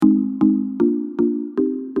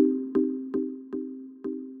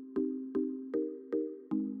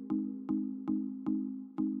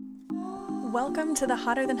Welcome to the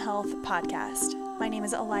Hotter Than Health podcast. My name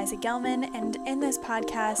is Eliza Gelman, and in this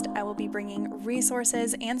podcast, I will be bringing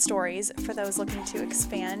resources and stories for those looking to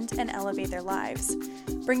expand and elevate their lives,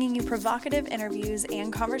 bringing you provocative interviews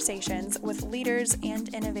and conversations with leaders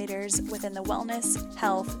and innovators within the wellness,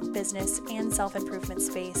 health, business, and self-improvement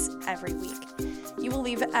space every week. You will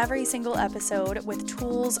leave every single episode with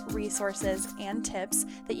tools, resources, and tips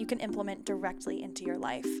that you can implement directly into your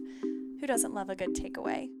life. Who doesn't love a good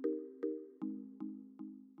takeaway?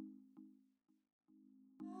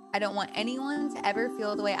 I don't want anyone to ever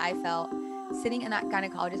feel the way I felt sitting in that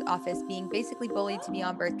gynecologist's office being basically bullied to be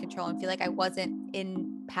on birth control and feel like I wasn't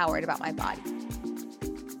empowered about my body.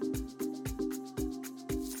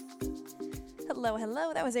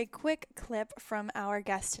 Hello. That was a quick clip from our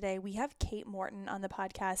guest today. We have Kate Morton on the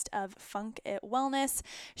podcast of Funk It Wellness.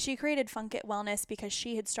 She created Funk It Wellness because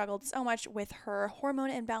she had struggled so much with her hormone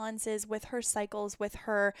imbalances, with her cycles, with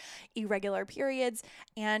her irregular periods,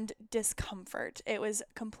 and discomfort. It was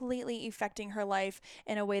completely affecting her life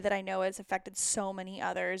in a way that I know has affected so many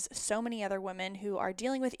others, so many other women who are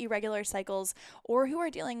dealing with irregular cycles or who are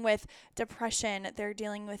dealing with depression. They're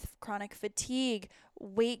dealing with chronic fatigue,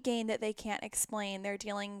 weight gain that they can't explain. They're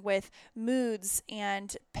dealing with moods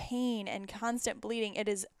and pain and constant bleeding. It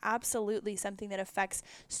is absolutely something that affects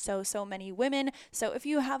so many women. So if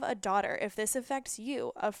you have a daughter, if this affects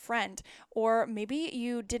you, a friend, or maybe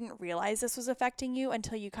you didn't realize this was affecting you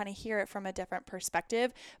until you kind of hear it from a different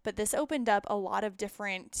perspective, but this opened up a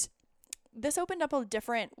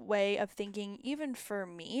different way of thinking, even for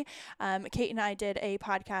me. Kate and I did a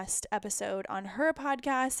podcast episode on her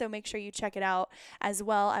podcast, so make sure you check it out as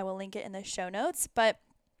well. I will link it in the show notes, but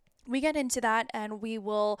we get into that and we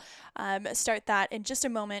will start that in just a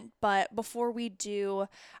moment. But before we do,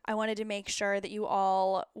 I wanted to make sure that you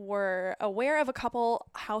all were aware of a couple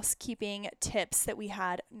housekeeping tips that we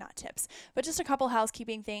had, not tips, but just a couple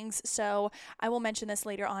housekeeping things. So I will mention this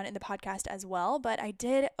later on in the podcast as well, but I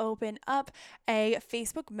did open up a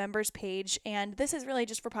Facebook members page, and this is really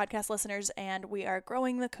just for podcast listeners, and we are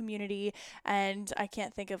growing the community, and I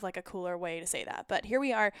can't think of like a cooler way to say that, but here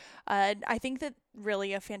we are. I think that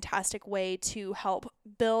really a fantastic way to help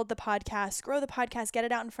build the podcast, grow the podcast, get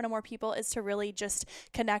it out in front of more people is to really just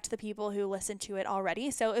connect the people who listen to it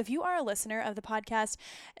already. So if you are a listener of the podcast,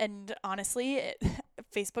 and honestly,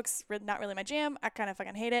 Facebook's not really my jam, I kind of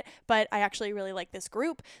fucking hate it, but I actually really like this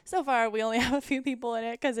group. So far, we only have a few people in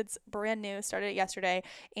it because it's brand new, started it yesterday,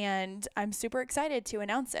 and I'm super excited to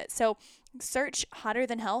announce it. So search Hotter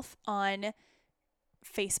Than Health on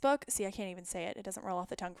Facebook. See, I can't even say it. It doesn't roll off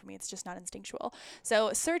the tongue for me. It's just not instinctual.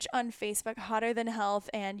 So search on Facebook, Hotter Than Health,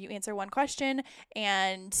 and you answer one question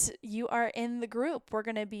and you are in the group. We're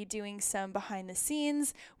going to be doing some behind the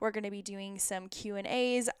scenes. We're going to be doing some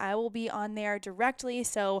Q&As. I will be on there directly.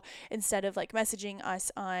 So instead of like messaging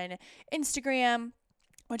us on Instagram,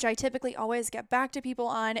 which I typically always get back to people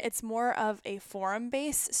on, it's more of a forum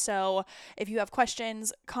base. So if you have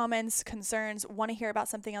questions, comments, concerns, want to hear about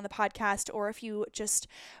something on the podcast, or if you just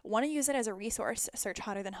want to use it as a resource, search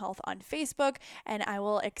Hotter Than Health on Facebook and I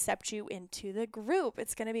will accept you into the group.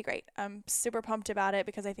 It's going to be great. I'm super pumped about it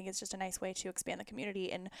because I think it's just a nice way to expand the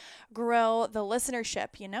community and grow the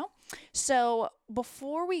listenership, you know? So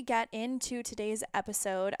before we get into today's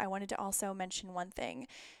episode, I wanted to also mention one thing.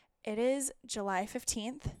 It is July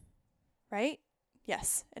 15th, right?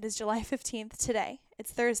 Yes, it is July 15th today.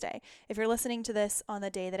 It's Thursday. If you're listening to this on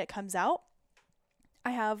the day that it comes out,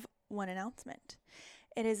 I have one announcement.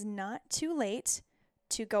 It is not too late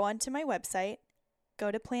to go onto my website,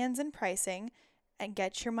 go to plans and pricing, and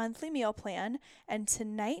get your monthly meal plan. And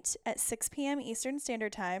tonight at 6 p.m. Eastern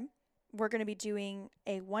Standard Time, we're going to be doing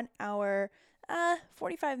a 1 hour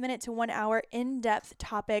 45 minute to 1 hour in-depth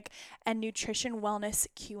topic and nutrition wellness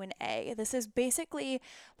Q&A. This is basically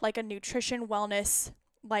like a nutrition wellness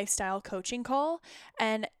lifestyle coaching call,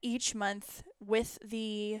 and each month with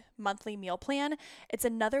the monthly meal plan, it's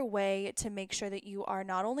another way to make sure that you are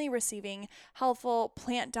not only receiving healthful,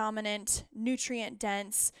 plant-dominant,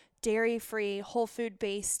 nutrient-dense, dairy-free, whole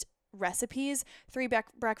food-based recipes, 3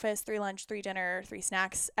 breakfast, 3 lunch, 3 dinner, 3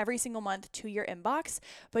 snacks every single month to your inbox,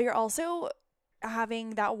 but you're also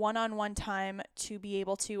having that one-on-one time to be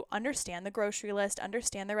able to understand the grocery list,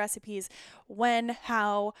 understand the recipes,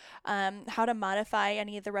 how to modify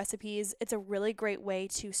any of the recipes. It's a really great way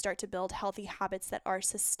to start to build healthy habits that are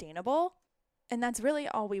sustainable. And that's really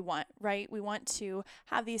all we want, right? We want to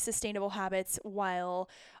have these sustainable habits while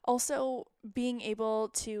also being able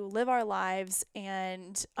to live our lives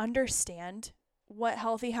and understand what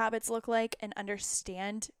healthy habits look like and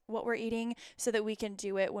understand what we're eating so that we can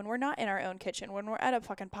do it when we're not in our own kitchen, when we're at a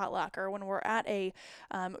fucking potluck, or when we're at a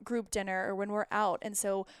group dinner, or when we're out. And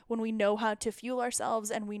so when we know how to fuel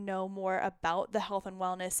ourselves and we know more about the health and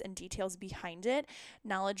wellness and details behind it,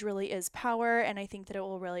 knowledge really is power. And I think that it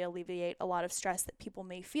will really alleviate a lot of stress that people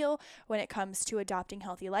may feel when it comes to adopting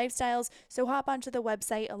healthy lifestyles. So hop onto the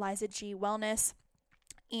website, Eliza G Wellness,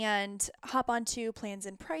 and hop onto plans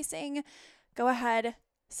and pricing. Go ahead,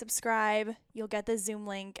 subscribe. You'll get the Zoom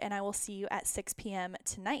link, and I will see you at 6 p.m.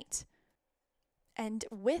 tonight. And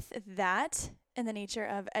with that, in the nature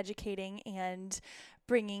of educating and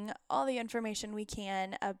bringing all the information we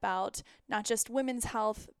can about not just women's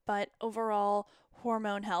health, but overall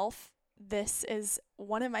hormone health, this is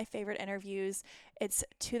one of my favorite interviews. It's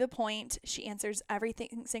to the point. She answers every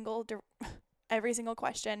single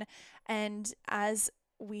question. And as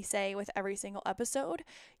we say with every single episode,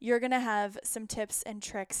 you're going to have some tips and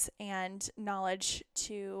tricks and knowledge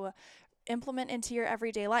to implement into your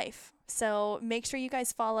everyday life. So make sure you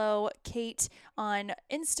guys follow Kate on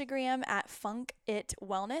Instagram at Funk It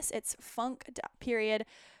Wellness. It's funk period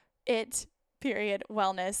it period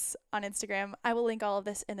wellness on Instagram. I will link all of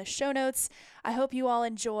this in the show notes. I hope you all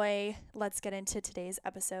enjoy. Let's get into today's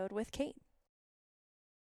episode with Kate.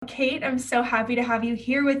 Kate, I'm so happy to have you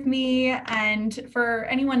here with me. And for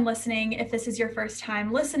anyone listening, if this is your first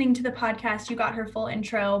time listening to the podcast, you got her full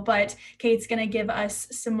intro, but Kate's going to give us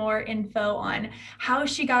some more info on how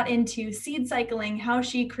she got into seed cycling, how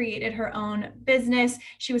she created her own business.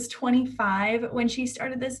 She was 25 when she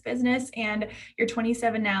started this business, and you're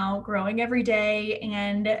 27 now, growing every day.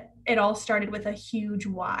 And it all started with a huge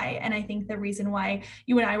why. And I think the reason why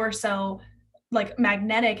you and I were so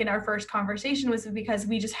magnetic in our first conversation was because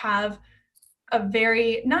we just have a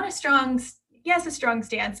very, not a strong, yes, a strong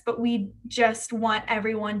stance, but we just want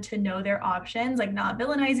everyone to know their options, like not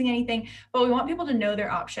villainizing anything, but we want people to know their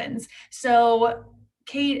options. So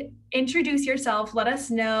Kate, introduce yourself. Let us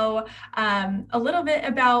know a little bit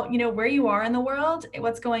about, where you are in the world,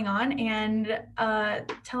 what's going on, and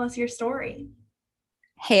tell us your story.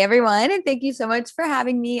 Hey everyone, and thank you so much for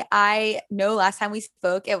having me. I know last time we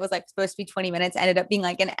spoke, it was supposed to be 20 minutes, ended up being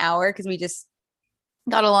an hour because we just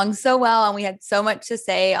got along so well and we had so much to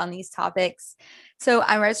say on these topics. So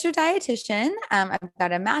I'm a registered dietitian. I've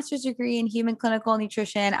got a master's degree in human clinical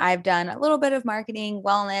nutrition. I've done a little bit of marketing,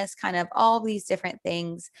 wellness, kind of all these different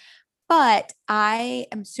things. But I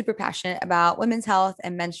am super passionate about women's health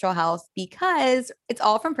and menstrual health because it's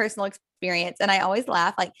all from personal experience. And I always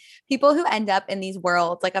laugh, people who end up in these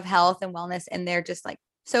worlds of health and wellness, and they're just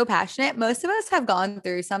so passionate. Most of us have gone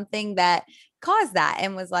through something that caused that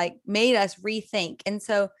and was made us rethink. And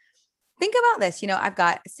so think about this, I've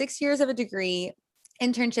got 6 years of a degree,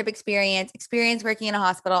 internship experience working in a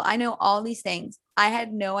hospital. I know all these things. I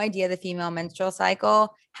had no idea the female menstrual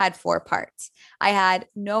cycle had 4 parts. I had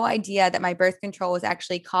no idea that my birth control was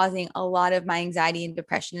actually causing a lot of my anxiety and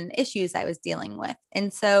depression and issues I was dealing with.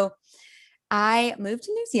 And so I moved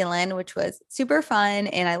to New Zealand, which was super fun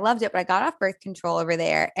and I loved it, but I got off birth control over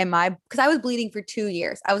there because I was bleeding for 2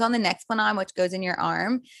 years. I was on the Nexplanon, which goes in your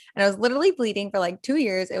arm, and I was literally bleeding for 2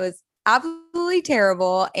 years. It was absolutely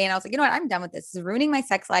terrible. And I was like, you know what? I'm done with this. This is ruining my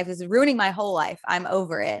sex life. This is ruining my whole life. I'm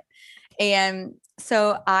over it. And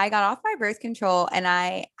so I got off my birth control and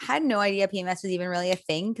I had no idea PMS was even really a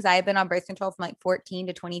thing because I had been on birth control from 14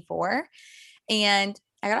 to 24. And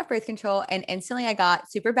I got off birth control and instantly I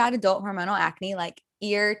got super bad adult hormonal acne,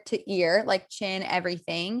 ear to ear, chin,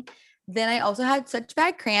 everything. Then I also had such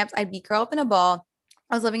bad cramps. I'd be curled up in a ball.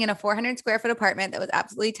 I was living in a 400 square foot apartment that was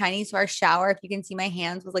absolutely tiny. So our shower, if you can see my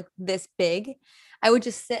hands, was this big. I would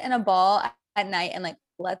just sit in a ball at night and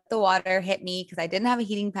let the water hit me because I didn't have a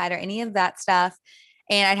heating pad or any of that stuff.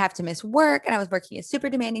 And I'd have to miss work. And I was working a super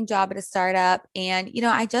demanding job at a startup. And,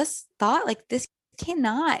 I just thought this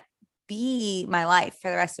cannot be my life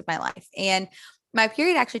for the rest of my life. And my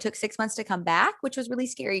period actually took 6 months to come back, which was really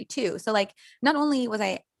scary too. So not only was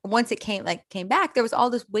I, once it came back, there was all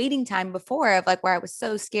this waiting time before of where I was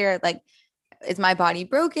so scared, is my body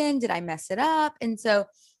broken? Did I mess it up? And so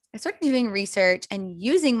I started doing research and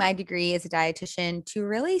using my degree as a dietitian to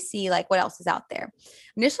really see what else is out there.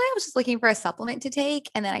 Initially, I was just looking for a supplement to take,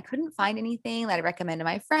 and then I couldn't find anything that I recommend to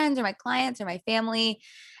my friends or my clients or my family.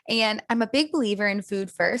 And I'm a big believer in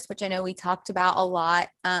food first, which I know we talked about a lot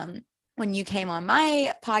when you came on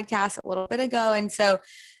my podcast a little bit ago. And so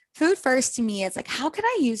food first to me is how can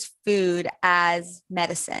I use food as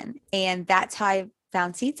medicine? And that's how I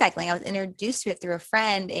found seed cycling. I was introduced to it through a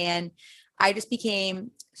friend, and I just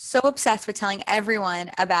became so obsessed with telling everyone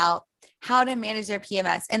about how to manage their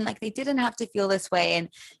PMS. And like, they didn't have to feel this way. And,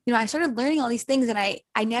 you know, I started learning all these things, and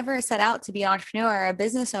I never set out to be an entrepreneur or a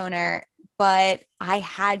business owner, but I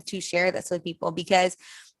had to share this with people because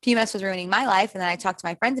PMS was ruining my life. And then I talked to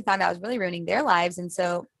my friends and found out I was really ruining their lives. And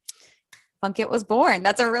so Funkit was born.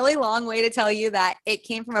 That's a really long way to tell you that it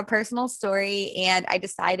came from a personal story. And I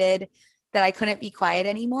decided that I couldn't be quiet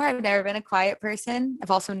anymore. I've never been a quiet person. I've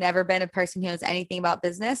also never been a person who knows anything about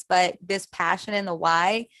business, but this passion and the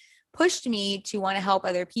why pushed me to want to help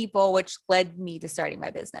other people, which led me to starting my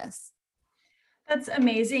business. That's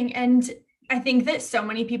amazing. And I think that so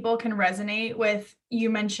many people can resonate with you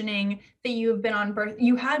mentioning that you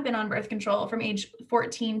had been on birth control from age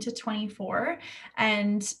 14 to 24,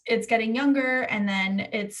 and it's getting younger, and then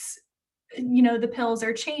it's, you know, the pills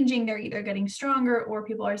are changing. They're either getting stronger, or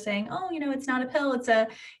people are saying, oh, you know, it's not a pill. It's a,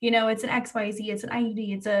 you know, it's an XYZ, it's an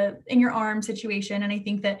IUD, it's a in your arm situation. And I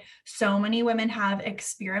think that so many women have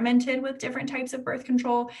experimented with different types of birth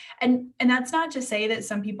control. And that's not to say that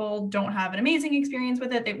some people don't have an amazing experience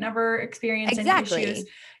with it. They've never experienced any issues.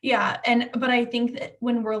 Yeah. But I think that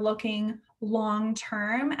when we're looking long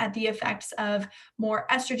term at the effects of more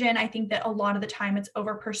estrogen, I think that a lot of the time it's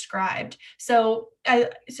overprescribed. So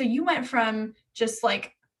you went from just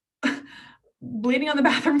like bleeding on the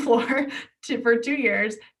bathroom floor for 2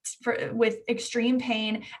 years with extreme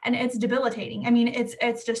pain, and it's debilitating. I mean,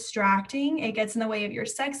 it's distracting. It gets in the way of your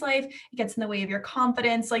sex life. It gets in the way of your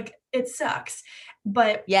confidence. Like, it sucks.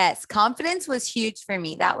 But yes, confidence was huge for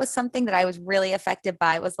me. That was something that I was really affected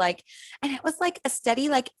by. It was like a steady,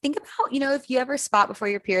 like, think about, you know, if you ever spot before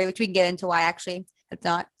your period, which we can get into why actually it's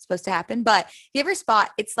not supposed to happen, but if you ever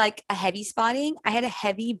spot, it's like a heavy spotting. I had a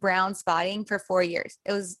heavy brown spotting for 4 years.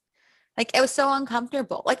 It was so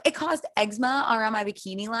uncomfortable. Like, it caused eczema around my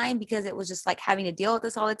bikini line because it was just like having to deal with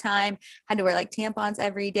this all the time. Had to wear like tampons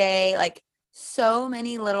every day, like so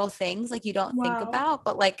many little things like you don't think about,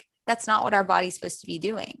 but like, that's not what our body's supposed to be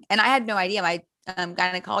doing. And I had no idea. My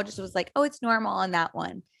gynecologist was like, oh, it's normal on that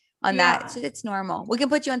one, that. So it's normal. We can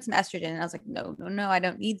put you on some estrogen. And I was like, no, I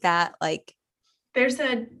don't need that. Like, there's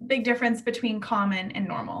a big difference between common and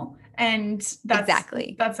normal. And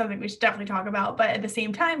that's something we should definitely talk about. But at the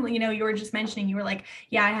same time, you know, you were just mentioning, you were like,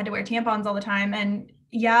 yeah, I had to wear tampons all the time. And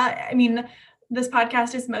yeah, I mean, this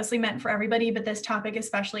podcast is mostly meant for everybody, but this topic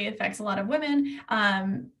especially affects a lot of women,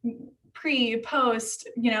 pre, post,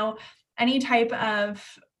 you know,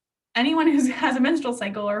 anyone who has a menstrual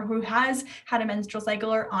cycle or who has had a menstrual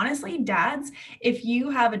cycle, or honestly, dads, if you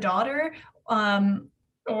have a daughter,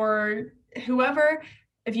 or whoever,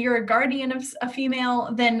 if you're a guardian of a female,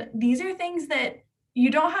 then these are things that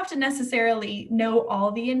you don't have to necessarily know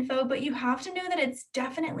all the info, but you have to know that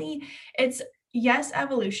it's yes,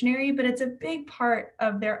 evolutionary, but it's a big part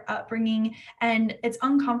of their upbringing, and it's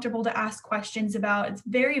uncomfortable to ask questions about. It's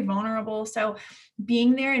very vulnerable. So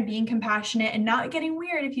being there and being compassionate and not getting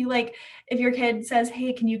weird if your kid says,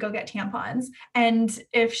 hey, can you go get tampons? And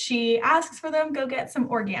if she asks for them, go get some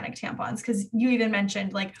organic tampons. Because you even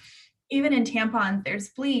mentioned, like, even in tampons, there's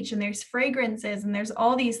bleach and there's fragrances and there's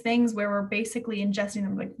all these things where we're basically ingesting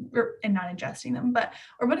them, and not ingesting them, but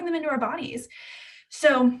we're putting them into our bodies.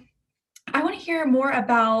 So I want to hear more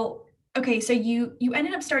about, okay, so you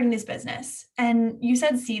ended up starting this business, and you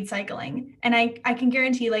said seed cycling, and I can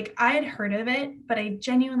guarantee, like, I had heard of it, but I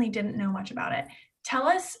genuinely didn't know much about it. Tell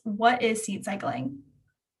us, what is seed cycling?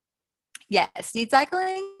 Yes, seed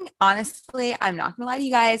cycling, honestly, I'm not gonna lie to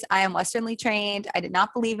you guys. I am Westernly trained. I did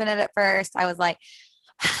not believe in it at first. I was like,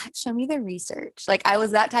 show me the research. Like, I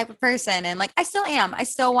was that type of person. And like, I still am. I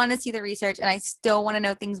still want to see the research, and I still want to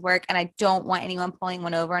know things work. And I don't want anyone pulling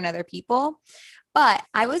one over on other people. But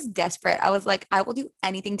I was desperate. I was like, I will do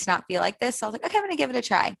anything to not feel like this. So I was like, okay, I'm going to give it a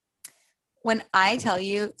try. When I tell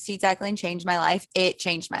you seed cycling changed my life, it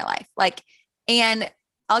changed my life. Like, and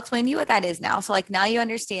I'll explain to you what that is now. So like, now you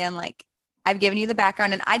understand, like, I've given you the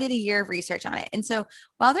background, and I did a year of research on it. And so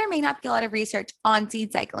while there may not be a lot of research on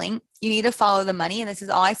seed cycling, you need to follow the money. And this is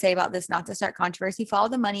all I say about this, not to start controversy. Follow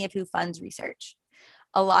the money of who funds research.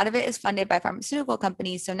 A lot of it is funded by pharmaceutical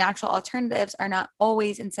companies. So natural alternatives are not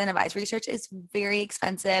always incentivized. Research is very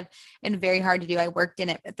expensive and very hard to do. I worked in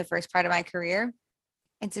it at the first part of my career.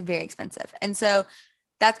 It's very expensive. And so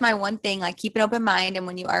that's my one thing, like, keep an open mind. And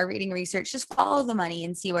when you are reading research, just follow the money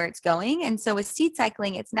and see where it's going. And so with seed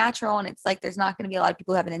cycling, it's natural. And it's like, there's not going to be a lot of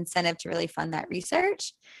people who have an incentive to really fund that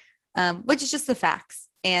research, which is just the facts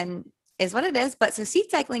and is what it is. But so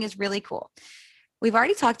seed cycling is really cool. We've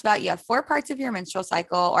already talked about, you have 4 parts of your menstrual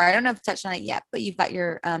cycle, or I don't know if I've touched on it yet, but you've got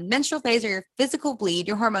your menstrual phase, or your physical bleed.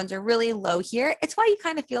 Your hormones are really low here. It's why you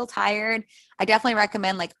kind of feel tired. I definitely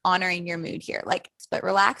recommend like honoring your mood here, like, but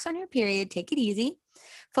relax on your period, take it easy.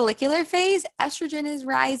 follicular phase, estrogen is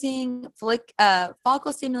rising,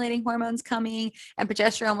 follicle stimulating hormones coming, and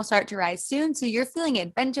progesterone will start to rise soon. So you're feeling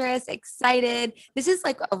adventurous, excited. This is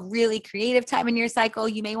like a really creative time in your cycle.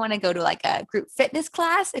 You may want to go to like a group fitness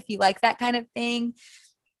class if you like that kind of thing,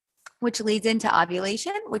 which leads into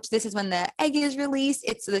ovulation, which this is when the egg is released.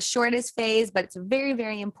 It's the shortest phase, but it's a very,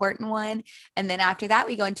 very important one. And then after that,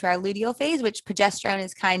 we go into our luteal phase, which progesterone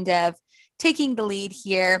is kind of taking the lead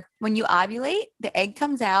here. When you ovulate, the egg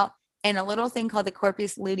comes out and a little thing called the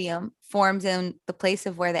corpus luteum forms in the place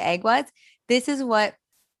of where the egg was. This is what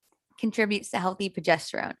contributes to healthy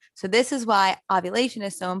progesterone. So this is why ovulation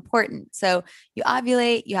is so important. So you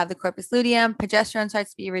ovulate, you have the corpus luteum, progesterone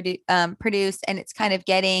starts to be produced, and it's kind of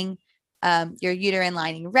getting your uterine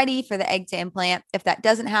lining ready for the egg to implant. If that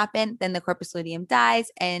doesn't happen, then the corpus luteum dies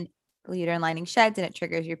and the uterine lining sheds and it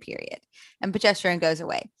triggers your period and progesterone goes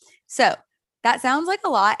away. So that sounds like a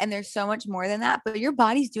lot, and there's so much more than that, but your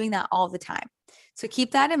body's doing that all the time. So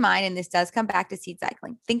keep that in mind. And this does come back to seed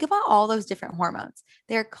cycling. Think about all those different hormones.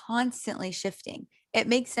 They're constantly shifting. It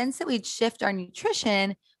makes sense that we'd shift our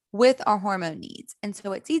nutrition with our hormone needs. And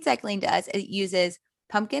so what seed cycling does, it uses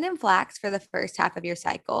pumpkin and flax for the first half of your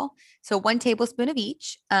cycle. So 1 tablespoon of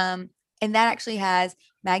each. And that actually has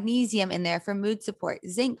magnesium in there for mood support,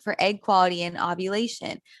 zinc for egg quality and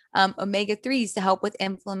ovulation, omega-3s to help with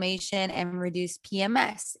inflammation and reduce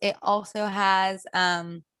PMS. It also has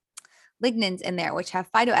lignans in there, which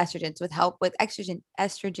have phytoestrogens with help with estrogen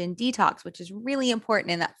detox, which is really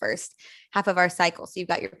important in that first half of our cycle. So you've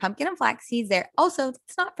got your pumpkin and flax seeds there. Also,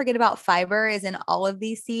 let's not forget about fiber is in all of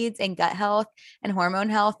these seeds, and gut health and hormone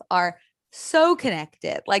health are so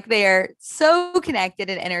connected. Like they are so connected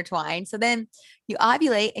and intertwined. So then you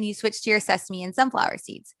ovulate and you switch to your sesame and sunflower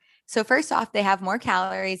seeds. So first off, they have more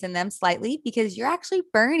calories in them slightly because you're actually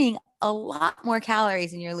burning a lot more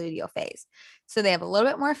calories in your luteal phase. So they have a little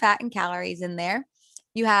bit more fat and calories in there.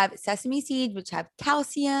 You have sesame seeds, which have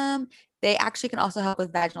calcium. They actually can also help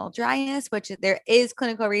with vaginal dryness, which there is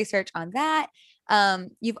clinical research on that.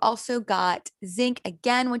 You've also got zinc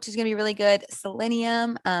again, which is going to be really good,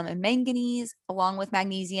 selenium and manganese, along with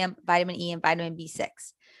magnesium, vitamin E, and vitamin B6.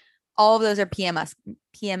 All of those are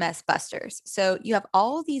PMS busters. So you have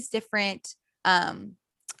all of these different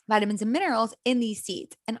vitamins and minerals in these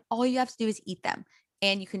seeds, and all you have to do is eat them.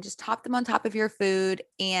 And you can just top them on top of your food,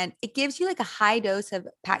 and it gives you like a high dose of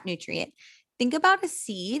packed nutrient. Think about a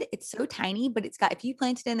seed. It's so tiny, but it's got, if you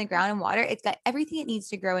plant it in the ground and water, it's got everything it needs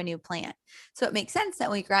to grow a new plant. So it makes sense that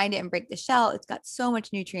when we grind it and break the shell, it's got so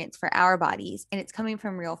much nutrients for our bodies, and it's coming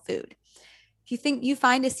from real food. If you think you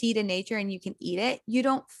find a seed in nature and you can eat it, you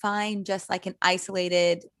don't find just like an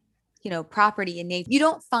isolated, property in nature. You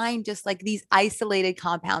don't find just like these isolated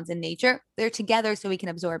compounds in nature. They're together so we can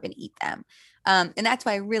absorb and eat them. And that's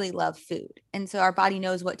why I really love food. And so our body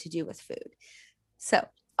knows what to do with food. So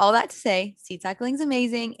all that to say, seed cycling is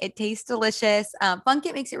amazing. It tastes delicious.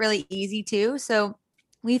 Funkit makes it really easy too. So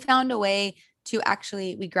we found a way to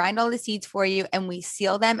we grind all the seeds for you and we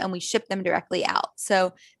seal them and we ship them directly out.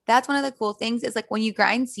 So that's one of the cool things is like when you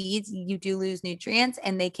grind seeds, you do lose nutrients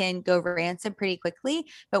and they can go rancid pretty quickly.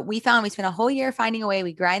 But we spent a whole year finding a way.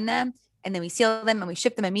 We grind them and then we seal them and we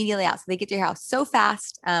ship them immediately out. So they get to your house so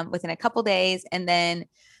fast within a couple days. And then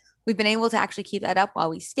we've been able to actually keep that up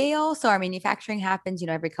while we scale. So our manufacturing happens,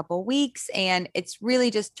 every couple of weeks. And it's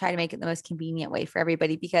really just try to make it the most convenient way for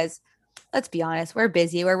everybody because let's be honest, we're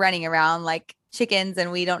busy. We're running around like chickens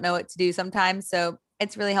and we don't know what to do sometimes. So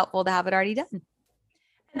it's really helpful to have it already done.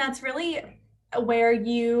 And that's really where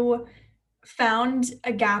you found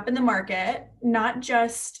a gap in the market, not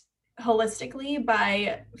just holistically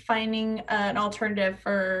by finding an alternative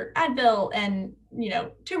for Advil and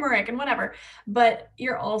turmeric and whatever, but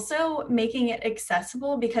you're also making it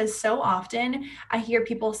accessible because so often I hear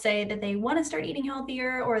people say that they want to start eating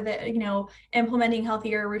healthier or that implementing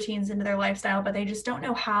healthier routines into their lifestyle, but they just don't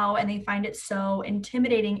know how and they find it so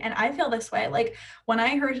intimidating. And I feel this way. Like when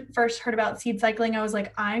I first heard about seed cycling, I was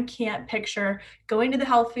like, I can't picture going to the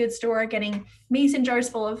health food store, getting mason jars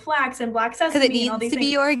full of flax and black sesame. Because it needs to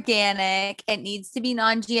be organic. It needs to be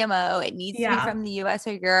non-GMO. It needs to be from the US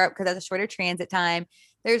or Europe because that's a shorter transit time.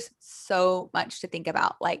 There's so much to think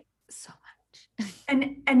about, like so much.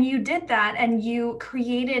 And you did that and you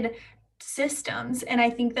created systems. And I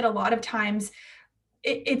think that a lot of times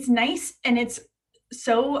it's nice and it's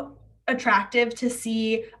so attractive to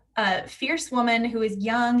see a fierce woman who is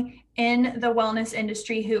young in the wellness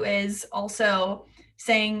industry who is also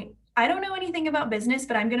saying, I don't know anything about business,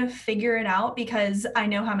 but I'm going to figure it out because I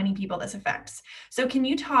know how many people this affects. So can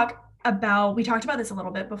you talk about, we talked about this a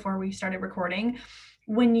little bit before we started recording,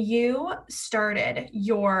 when you started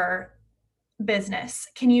your business.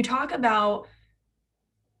 Can you talk about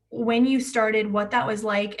when you started, what that was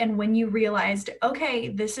like, and when you realized, okay,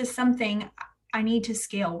 this is something I need to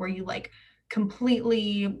scale? Were you like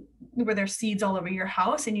completely, were there seeds all over your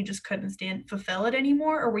house and you just couldn't fulfill it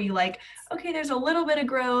anymore? Or were you like, okay, there's a little bit of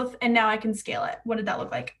growth and now I can scale it? What did that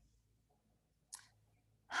look like?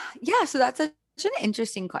 Yeah, so that's such an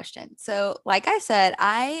interesting question. So, like I said,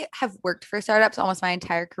 I have worked for startups almost my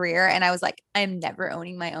entire career, and I was like, I'm never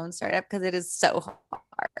owning my own startup because it is so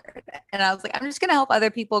hard. And I was like, I'm just gonna help other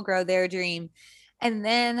people grow their dream. And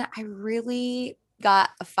then I really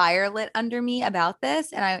got a fire lit under me about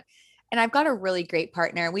this, and I've got a really great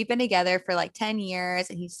partner. We've been together for like 10 years,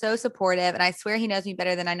 and he's so supportive, and I swear he knows me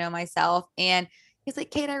better than I know myself. And he's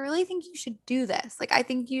like, Kate, I really think you should do this. Like, I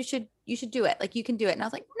think you should do it. Like, you can do it. And I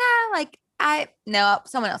was like, nah, like, no,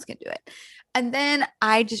 someone else can do it. And then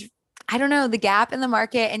I don't know, the gap in the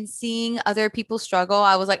market and seeing other people struggle,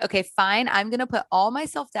 I was like, okay, fine. I'm going to put all my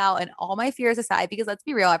self doubt and all my fears aside because let's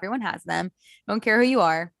be real, everyone has them. Don't care who you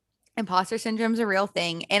are. Imposter syndrome is a real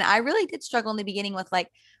thing. And I really did struggle in the beginning with like,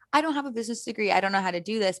 I don't have a business degree. I don't know how to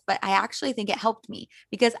do this, but I actually think it helped me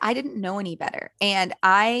because I didn't know any better. And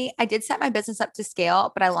I did set my business up to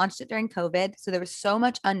scale, but I launched it during COVID. So there was so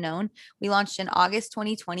much unknown. We launched in August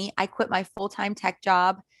 2020. I quit my full-time tech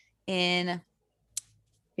job in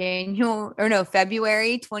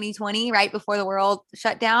February 2020, right before the world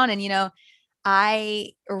shut down. And,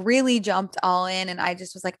 I really jumped all in and I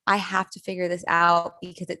just was like, I have to figure this out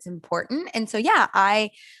because it's important. And so, yeah,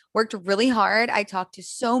 I worked really hard. I talked to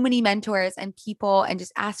so many mentors and people and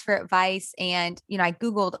just asked for advice. And, I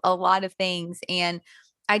Googled a lot of things and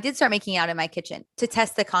I did start making out in my kitchen to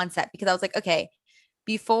test the concept because I was like, okay,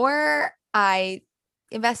 before I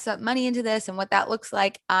invest some money into this and what that looks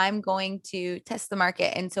like, I'm going to test the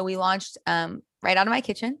market. And so we launched right out of my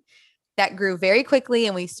kitchen. That grew very quickly,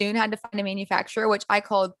 and we soon had to find a manufacturer, which I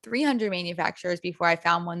called 300 manufacturers before I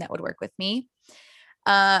found one that would work with me.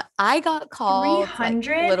 I got called like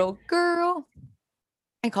 300? little girl.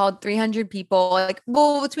 I called 300 people, like,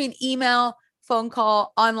 well, between email, phone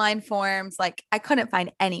call, online forms, like I couldn't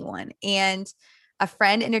find anyone. And a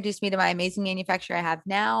friend introduced me to my amazing manufacturer I have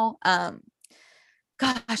now.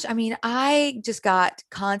 Gosh, I mean, I just got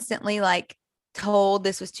constantly like told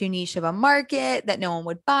this was too niche of a market, that no one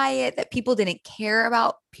would buy it, that people didn't care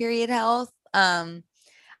about period health.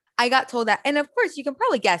 I got told that. And of course, you can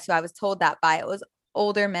probably guess who I was told that by. It was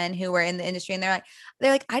older men who were in the industry and they're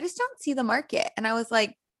like, I just don't see the market. And I was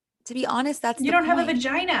like, to be honest, that's You the don't have a point.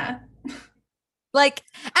 vagina. Like,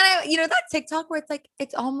 and that TikTok where it's like,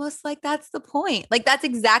 it's almost like that's the point. Like, that's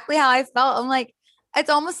exactly how I felt. I'm like, it's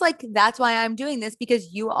almost like that's why I'm doing this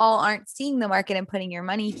because you all aren't seeing the market and putting your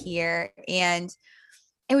money here. And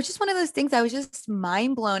it was just one of those things. I was just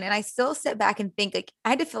mind blown. And I still sit back and think, like, I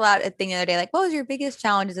had to fill out a thing the other day, like, what was your biggest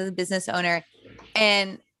challenge as a business owner?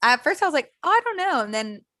 And at first I was like, oh, I don't know. And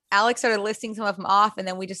then Alex started listing some of them off. And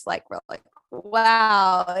then we just like, were like,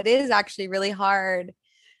 wow, it is actually really hard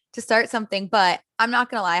to start something. But I'm not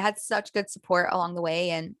going to lie, I had such good support along the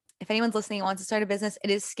way. And if anyone's listening and wants to start a business, it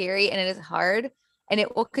is scary and it is hard and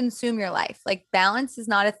it will consume your life. Like balance is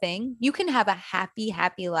not a thing. You can have a happy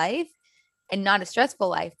life and not a stressful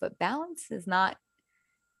life, but balance is not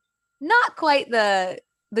quite the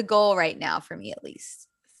goal right now for me, at least.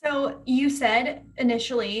 So you said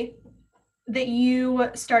initially that you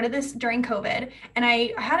started this during COVID. And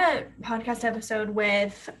I had a podcast episode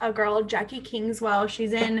with a girl, Jackie Kingswell.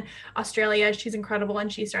 She's in Australia. She's incredible.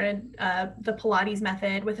 And she started the Pilates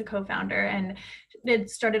method with a co-founder. And it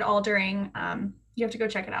started all during, you have to go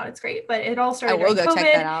check it out. It's great. But it all started during COVID.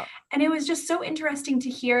 Check that out. And it was just so interesting to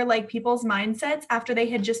hear like people's mindsets after they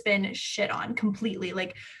had just been shit on completely.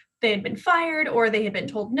 Like they had been fired or they had been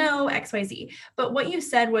told no, XYZ. But what you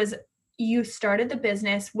said was you started the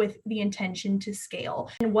business with the intention to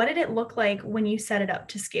scale. And what did it look like when you set it up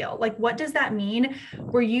to scale? Like, what does that mean?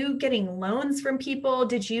 Were you getting loans from people?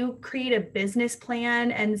 Did you create a business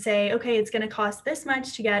plan and say, okay, it's going to cost this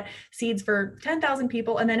much to get seeds for 10,000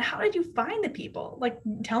 people? And then how did you find the people? Like,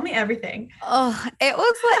 tell me everything. Oh, it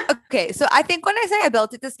was like, okay. So I think when I say I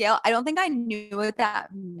built it to scale, I don't think I knew what that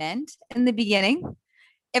meant in the beginning.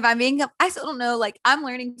 If I'm being, I still don't know, like I'm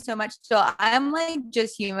learning so much. So I'm like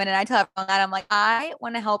just human. And I tell everyone that I'm like, I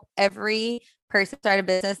want to help every person start a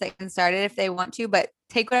business that can start it if they want to, but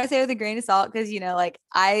take what I say with a grain of salt. Cause like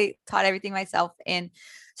I taught everything myself. And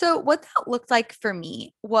so what that looked like for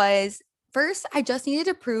me was first, I just needed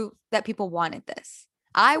to prove that people wanted this.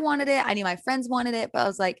 I wanted it. I knew my friends wanted it, but I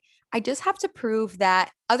was like, I just have to prove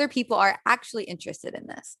that other people are actually interested in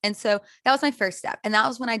this. And so that was my first step. And that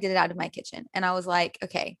was when I did it out of my kitchen. And I was like,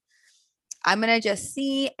 okay, I'm going to just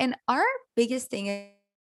see. And our biggest thing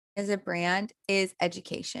as a brand is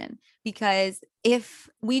education, because if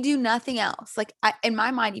we do nothing else, like in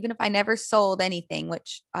my mind, even if I never sold anything,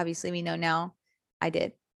 which obviously we know now I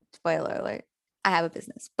did, spoiler alert, I have a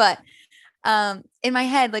business, but in my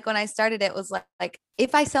head, like when I started, it was like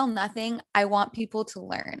if I sell nothing, I want people to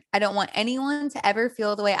learn. I don't want anyone to ever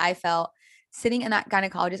feel the way I felt sitting in that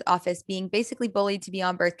gynecologist office being basically bullied to be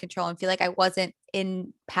on birth control and feel like I wasn't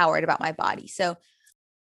empowered about my body. So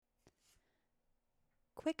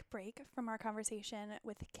quick break from our conversation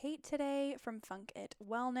with Kate today from Funk It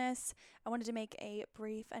Wellness. I wanted to make a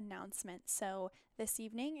brief announcement. So, this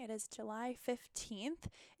evening, it is July 15th.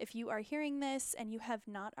 If you are hearing this and you have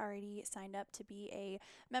not already signed up to be a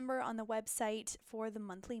member on the website for the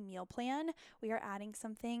monthly meal plan, we are adding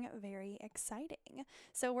something very exciting.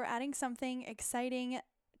 So, we're adding something exciting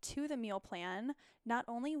to the meal plan. Not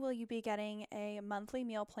only will you be getting a monthly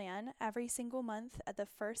meal plan every single month, at the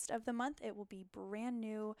first of the month, it will be brand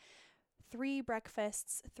new 3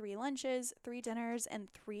 breakfasts, 3 lunches, 3 dinners,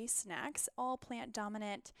 and 3 snacks, all plant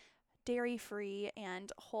dominant, dairy free,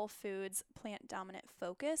 and whole foods plant dominant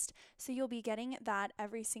focused. So you'll be getting that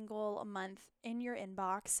every single month in your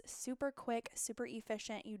inbox. Super quick, super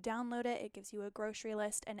efficient. You download it, it gives you a grocery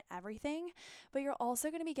list and everything. But you're also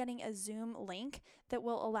going to be getting a Zoom link that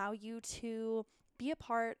will allow you to be a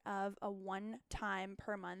part of a one-time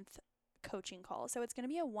per month coaching call. So it's going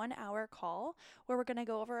to be a 1 hour call where we're going to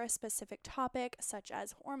go over a specific topic, such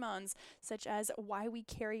as hormones, such as why we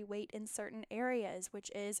carry weight in certain areas,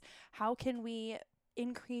 which is how can we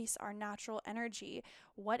increase our natural energy?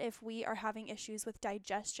 What if we are having issues with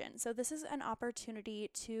digestion? So this is an opportunity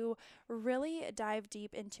to really dive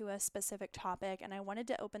deep into a specific topic, and I wanted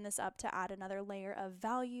to open this up to add another layer of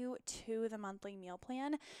value to the monthly meal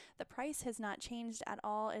plan. The price has not changed at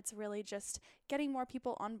all. It's really just getting more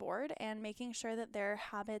people on board and making sure that their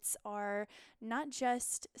habits are not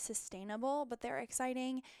just sustainable, but they're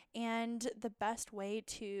exciting, and the best way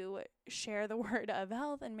to share the word of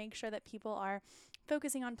health and make sure that people are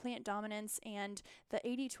focusing on plant dominance and the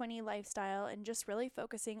 80-20 lifestyle and just really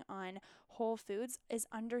focusing on whole foods is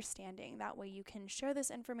understanding. That way you can share this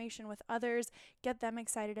information with others, get them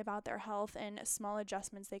excited about their health and small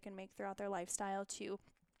adjustments they can make throughout their lifestyle to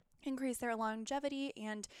increase their longevity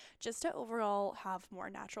and just to overall have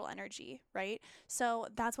more natural energy, right? So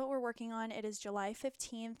that's what we're working on. It is July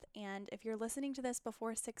 15th, and if you're listening to this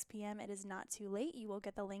before 6 p.m., it is not too late. You will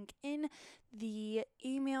get the link in the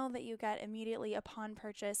email that you get immediately upon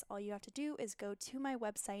purchase. All you have to do is go to my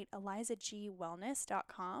website,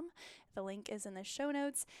 elizagwellness.com. The link is in the show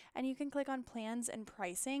notes, and you can click on plans and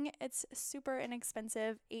pricing. It's super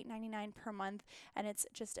inexpensive, $8.99 per month, and it's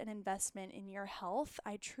just an investment in your health.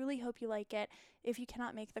 I truly hope you like it. If you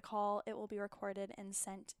cannot make the call, it will be recorded and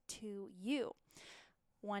sent to you.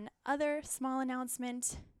 One other small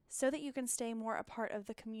announcement. So that you can stay more a part of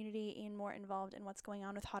the community and more involved in what's going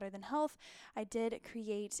on with Hotter Than Health, I did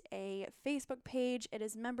create a Facebook page. It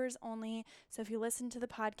is members only. So if you listen to the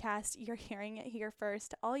podcast, you're hearing it here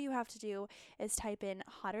first. All you have to do is type in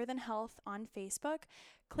Hotter Than Health on Facebook.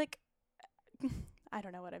 Click I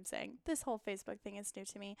don't know what I'm saying. This whole Facebook thing is new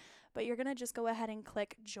to me, but you're going to just go ahead and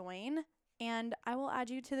click join, and I will add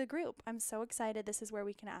you to the group. I'm so excited. This is where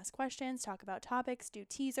we can ask questions, talk about topics, do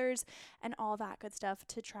teasers, and all that good stuff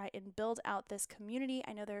to try and build out this community.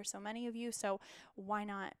 I know there are so many of you, so why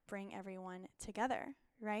not bring everyone together,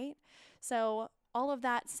 right? So all of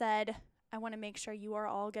that said, I want to make sure you are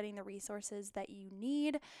all getting the resources that you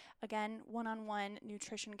need. Again, one-on-one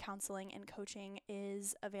nutrition counseling and coaching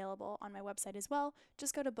is available on my website as well.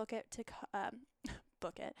 Just go to book it to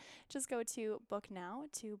book it. Just go to book now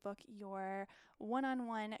to book your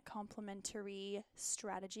one-on-one complimentary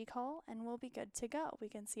strategy call, and we'll be good to go. We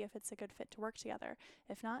can see if it's a good fit to work together.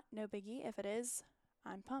 If not, no biggie. If it is,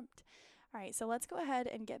 I'm pumped. All right, so let's go ahead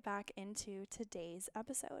and get back into today's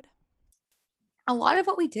episode. a lot of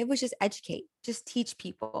what we did was just educate, just teach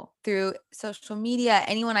people through social media,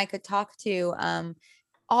 anyone I could talk to,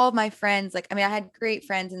 all of my friends. Like, I mean, I had great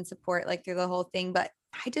friends and support like through the whole thing, but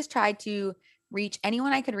I just tried to reach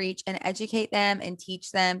anyone I could reach and educate them and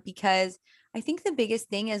teach them, because I think the biggest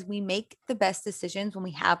thing is we make the best decisions when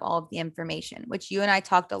we have all of the information, which you and I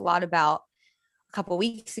talked a lot about a couple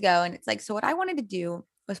weeks ago. And it's like, so what I wanted to do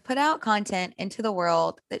was put out content into the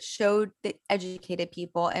world that showed, that educated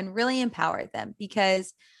people and really empowered them,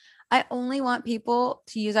 because I only want people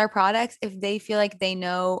to use our products if they feel like they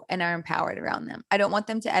know and are empowered around them. I don't want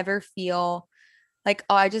them to ever feel like,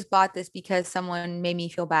 oh, I just bought this because someone made me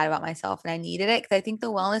feel bad about myself and I needed it. Cause I think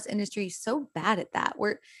the wellness industry is so bad at that.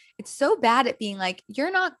 It's so bad at being like,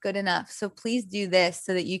 you're not good enough. So please do this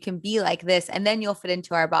so that you can be like this. And then you'll fit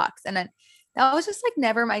into our box. And then that was just like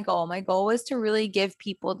never my goal. My goal was to really give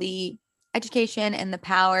people the education and the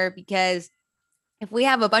power, because if we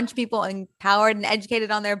have a bunch of people empowered and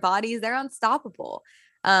educated on their bodies, they're unstoppable.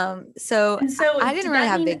 So And so I did didn't really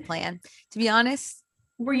that have a mean, big plan, to be honest.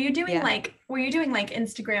 were you doing Yeah. like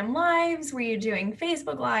Instagram lives? Were you doing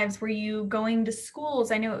Facebook lives? Were you going to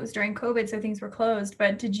schools? I know it was during COVID, so things were closed,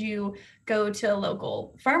 but did you go to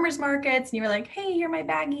local farmers markets and you were like, hey, here are my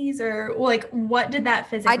baggies? Or like, what did that I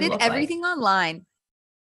physically did look like? everything online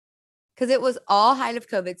because it was all height of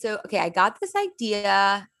COVID. So, okay, I got this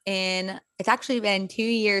idea it's actually been 2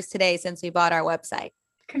 years today since we bought our website,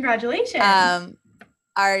 Congratulations.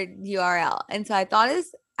 our URL. And so I thought of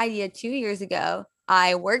this idea 2 years ago.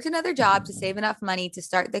 I worked another job to save enough money to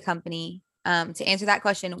start the company. To answer that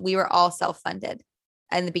question, we were all self-funded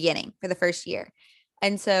in the beginning for the first year.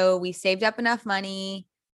 And so we saved up enough money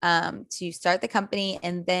to start the company,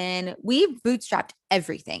 and then we bootstrapped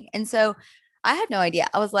everything. And so I had no idea.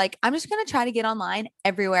 I was like, I'm just going to try to get online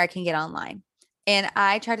everywhere I can get online. And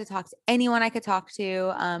I tried to talk to anyone I could talk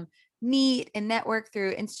to, meet and network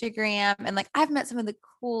through Instagram. And like, I've met some of the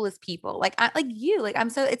coolest people, like you, like,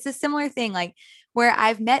 it's a similar thing, like where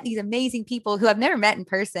I've met these amazing people who I've never met in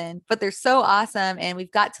person, but they're so awesome. And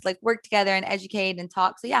we've got to like work together and educate and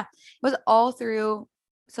talk. So yeah, it was all through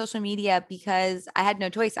social media because I had no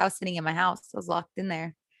choice. I was sitting in my house. I was locked in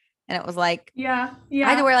there. And it was like, Yeah. I had to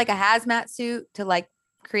Yeah. wear like a hazmat suit to like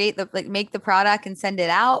make the product and send it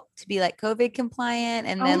out to be like COVID compliant.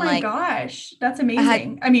 And Oh then my like gosh. That's I had,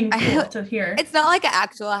 amazing. I mean, cool I, to hear. it's not like an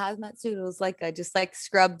actual hazmat suit. It was like just like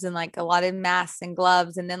scrubs and like a lot of masks and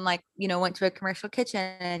gloves. And then like, went to a commercial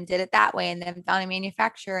kitchen and did it that way and then found a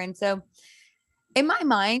manufacturer. And so in my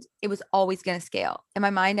mind, it was always going to scale. In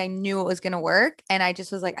my mind, I knew it was going to work. And I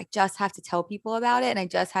just was like, I just have to tell people about it. And I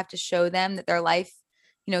just have to show them that their life,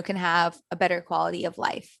 can have a better quality of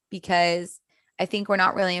life, because I think we're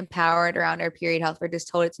not really empowered around our period health. We're just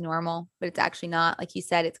told it's normal, but it's actually not. Like you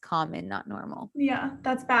said, it's common, not normal. Yeah,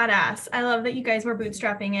 that's badass. I love that you guys were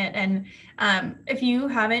bootstrapping it. And if you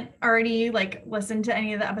haven't already like listened to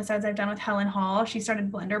any of the episodes I've done with Helen Hall, she started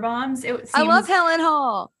Blender Bombs. It I love seems Helen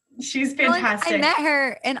Hall. she's I fantastic. met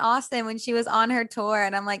her in Austin when she was on her tour,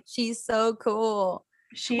 and I'm like, she's so cool.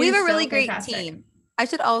 She We have is a really so great fantastic. team. I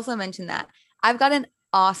should also mention that I've got an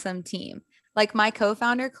awesome team. Like my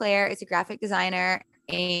co-founder, Claire, is a graphic designer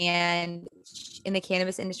and in the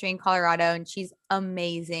cannabis industry in Colorado, and she's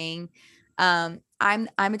amazing. I'm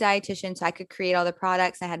a dietitian, so I could create all the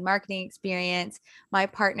products. I had marketing experience. My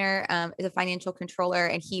partner is a financial controller,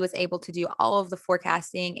 and he was able to do all of the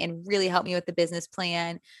forecasting and really help me with the business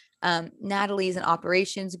plan. Natalie's an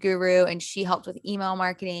operations guru, and she helped with email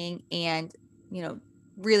marketing and,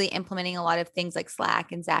 really implementing a lot of things like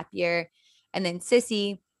Slack and Zapier. And then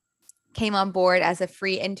Sissy came on board as a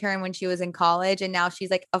free intern when she was in college. And now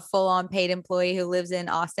she's like a full on paid employee who lives in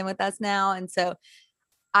Austin with us now. And so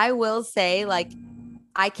I will say, like,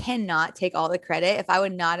 I cannot take all the credit. If I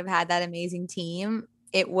would not have had that amazing team,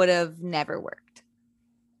 it would have never worked.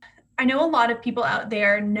 I know a lot of people out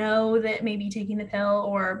there know that maybe taking the pill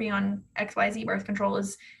or being on XYZ birth control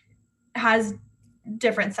has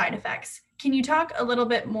different side effects. Can you talk a little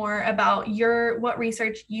bit more about what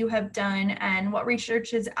research you have done and what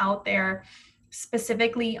research is out there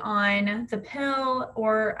specifically on the pill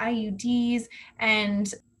or IUDs?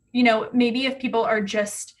 And, maybe if people are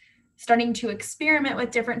just starting to experiment with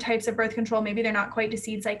different types of birth control, maybe they're not quite to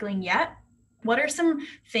seed cycling yet. What are some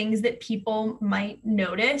things that people might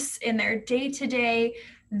notice in their day-to-day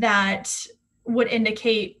that would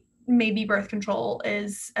indicate maybe birth control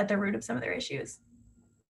is at the root of some of their issues?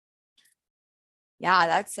 Yeah,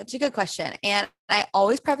 that's such a good question. And I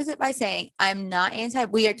always preface it by saying I'm not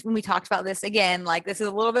when we talked about this again, like this is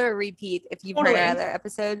a little bit of a repeat if you've heard our other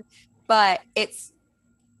episode, but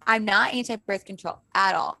I'm not anti-birth control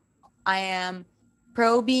at all. I am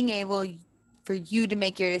pro being able for you to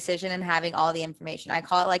make your decision and having all the information. I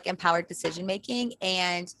call it like empowered decision making.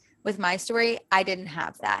 And with my story, I didn't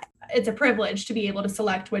have that. It's a privilege to be able to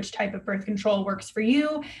select which type of birth control works for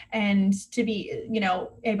you and to be,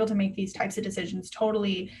 able to make these types of decisions.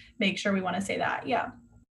 Totally make sure we want to say that. Yeah.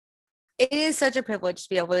 It is such a privilege to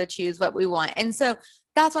be able to choose what we want. And so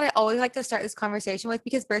that's what I always like to start this conversation with,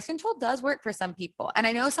 because birth control does work for some people. And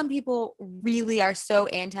I know some people really are so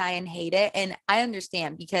anti and hate it. And I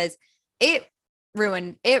understand, because it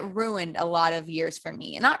ruined a lot of years for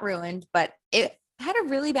me. And not ruined, but it had a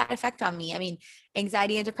really bad effect on me. I mean,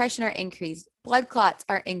 anxiety and depression are increased, blood clots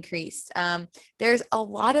are increased. There's a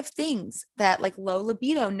lot of things that like low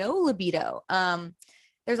libido, no libido.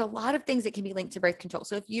 There's a lot of things that can be linked to birth control.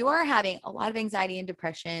 So if you are having a lot of anxiety and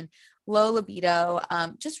depression, low libido,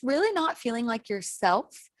 just really not feeling like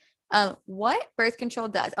yourself, what birth control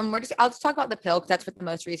does, I'll just talk about the pill because that's what the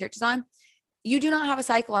most research is on. You do not have a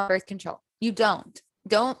cycle on birth control. You don't,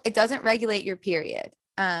 it doesn't regulate your period.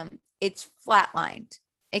 It's flatlined.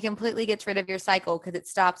 It completely gets rid of your cycle because it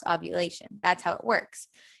stops ovulation. That's how it works.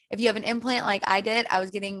 If you have an implant like I did, I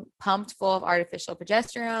was getting pumped full of artificial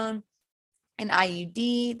progesterone and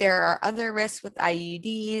IUD. There are other risks with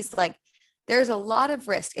IUDs. Like there's a lot of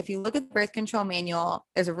risk. If you look at the birth control manual,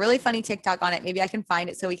 there's a really funny TikTok on it. Maybe I can find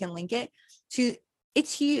it so we can link it to,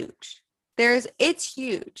 it's huge. It's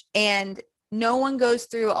huge. And no one goes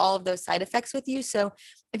through all of those side effects with you. So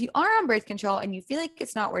if you are on birth control and you feel like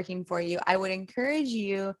it's not working for you, I would encourage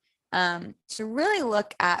you to really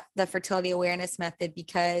look at the fertility awareness method,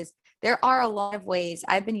 because there are a lot of ways.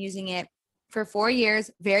 I've been using it for 4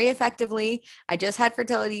 years very effectively. I just had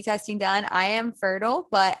fertility testing done. I am fertile,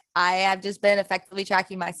 but I have just been effectively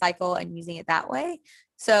tracking my cycle and using it that way.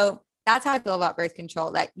 So that's how I feel about birth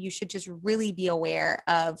control, that you should just really be aware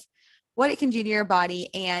of what it can do to your body.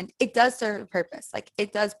 And it does serve a purpose. Like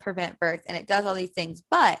it does prevent birth and it does all these things,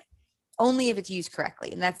 but only if it's used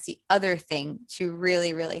correctly. And that's the other thing to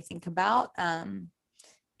really, really think about.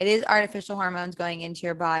 It is artificial hormones going into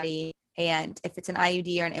your body. And if it's an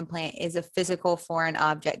IUD or an implant, is a physical foreign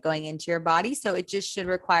object going into your body. So it just should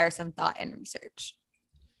require some thought and research.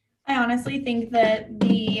 I honestly think that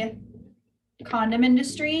the condom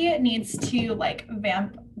industry needs to like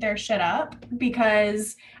vamp their shit up,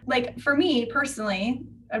 because like for me personally,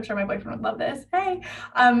 I'm sure my boyfriend would love this. Hey.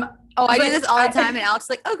 I do this all the time. And Alex is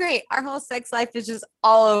like, oh great, our whole sex life is just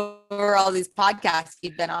all over all these podcasts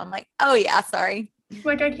you've been on. I'm like, oh yeah, sorry.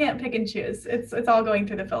 Like I can't pick and choose. It's all going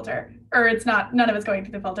through the filter, or it's not, none of it's going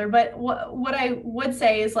through the filter. But what I would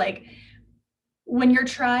say is like, when you're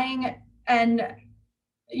trying and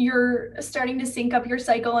you're starting to sync up your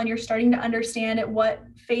cycle and you're starting to understand at what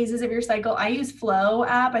phases of your cycle. I use Flow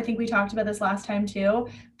app. I think we talked about this last time too,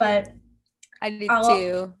 but I do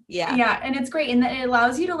too. Yeah. Yeah. And it's great. And it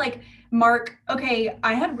allows you to like mark, okay,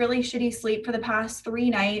 I had really shitty sleep for the past 3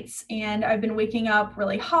 nights and I've been waking up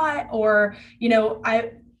really hot, or, you know,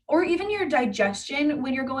 or even your digestion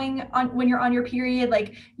when you're on your period,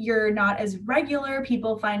 like you're not as regular.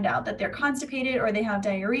 People find out that they're constipated or they have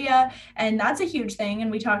diarrhea, and that's a huge thing.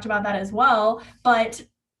 And we talked about that as well. I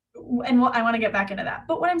want to get back into that.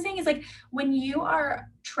 But what I'm saying is like, when you are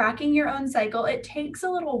tracking your own cycle, it takes a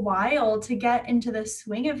little while to get into the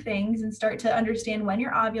swing of things and start to understand when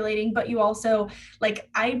you're ovulating. But you also, like,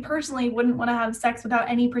 I personally wouldn't want to have sex without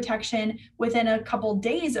any protection within a couple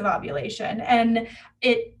days of ovulation. And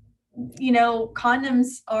condoms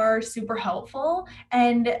are super helpful.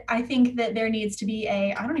 And I think that there needs to be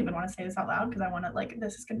I don't even want to say this out loud because I want to, like,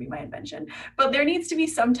 this is going to be my invention, but there needs to be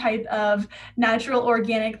some type of natural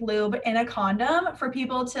organic lube in a condom for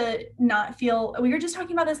people to not feel, we were just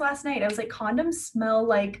talking about this last night. I was like, condoms smell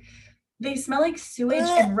like sewage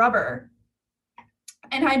and rubber.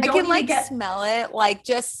 And I can smell it, like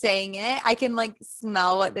just saying it. I can like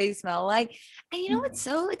smell what they smell like. And you know, it's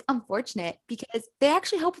so like unfortunate because they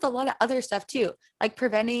actually help with a lot of other stuff too, like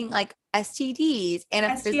preventing like STDs and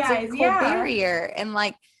a physical barrier. And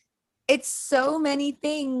like, it's so many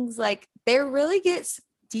things. Like they really gets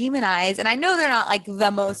demonized. And I know they're not like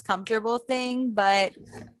the most comfortable thing, but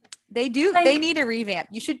they need a revamp.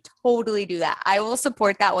 You should totally do that. I will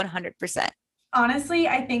support that 100%. Honestly,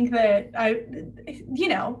 I think that you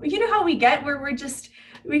know how we get where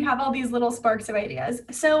we have all these little sparks of ideas.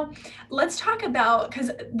 So let's talk about,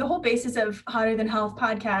 because the whole basis of Hotter Than Health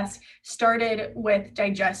podcast started with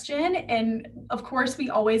digestion. And of course, we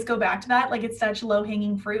always go back to that. Like, it's such low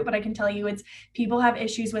hanging fruit, but I can tell you people have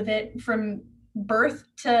issues with it from birth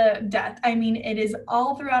to death. I mean, it is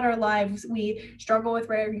all throughout our lives. We struggle with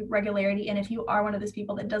regularity. And if you are one of those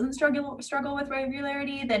people that doesn't struggle with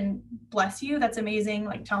regularity, then bless you. That's amazing.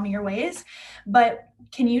 Like, tell me your ways. But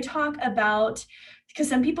can you talk about, because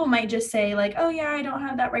some people might just say like, oh yeah, I don't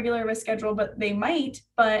have that regular risk schedule, but they might,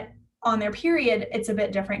 but on their period, it's a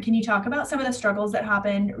bit different. Can you talk about some of the struggles that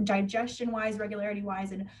happen digestion wise, regularity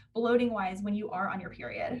wise, and bloating wise when you are on your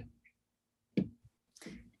period?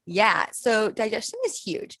 Yeah. So digestion is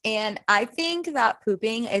huge. And I think that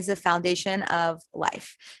pooping is the foundation of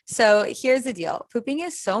life. So here's the deal. Pooping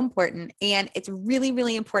is so important, and it's really,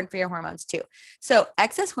 really important for your hormones too. So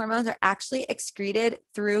excess hormones are actually excreted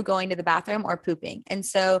through going to the bathroom or pooping. And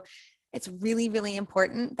so it's really, really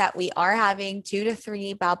important that we are having 2 to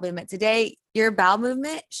 3 bowel movements a day. Your bowel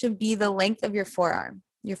movement should be the length of your forearm,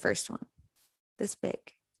 your first one, this big.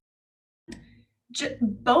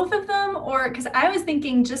 Both of them, or because I was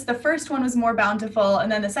thinking just the first one was more bountiful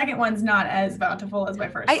and then the second one's not as bountiful as my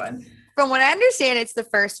first one. From what I understand, it's the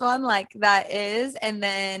first one like that is, and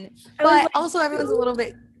then but like, also everyone's a little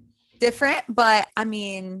bit different. But I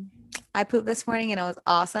mean, I pooped this morning and it was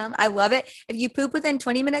awesome. I love it. If you poop within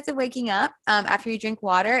 20 minutes of waking up, after you drink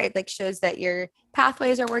water, it like shows that your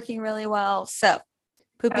pathways are working really well. So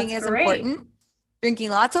pooping is important.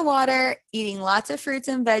 Drinking lots of water, eating lots of fruits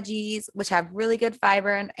and veggies, which have really good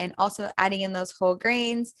fiber, and also adding in those whole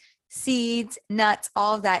grains, seeds, nuts,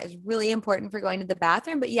 all of that is really important for going to the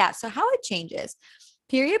bathroom. But yeah, so how it changes.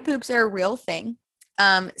 Period poops are a real thing.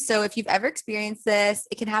 So if you've ever experienced this,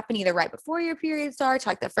 it can happen either right before your period starts,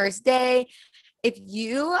 like the first day. If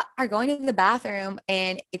you are going to the bathroom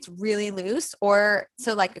and it's really loose, or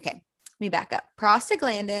so like, okay, let me back up.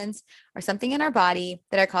 Prostaglandins are something in our body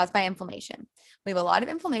that are caused by inflammation. We have a lot of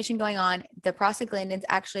inflammation going on. The prostaglandins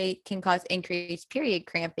actually can cause increased period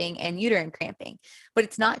cramping and uterine cramping, but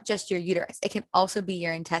it's not just your uterus. It can also be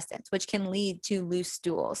your intestines, which can lead to loose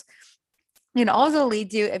stools. It can also lead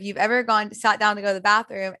to, if you've ever sat down to go to the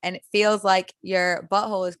bathroom and it feels like your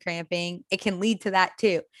butthole is cramping, it can lead to that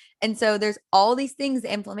too. And so there's all these things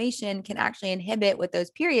that inflammation can actually inhibit with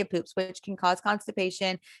those period poops, which can cause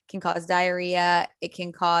constipation, can cause diarrhea. It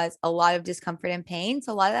can cause a lot of discomfort and pain.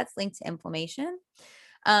 So a lot of that's linked to inflammation.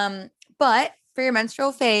 But for your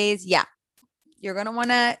menstrual phase, yeah, you're going to want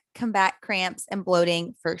to combat cramps and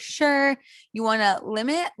bloating for sure. You want to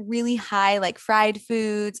limit really high, like fried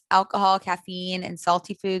foods, alcohol, caffeine, and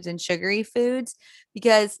salty foods and sugary foods,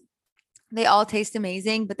 because they all taste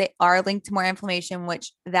amazing, but they are linked to more inflammation,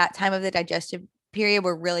 which that time of the digestive period,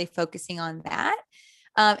 we're really focusing on that.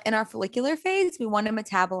 In our follicular phase, we want to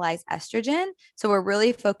metabolize estrogen. So we're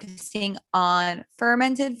really focusing on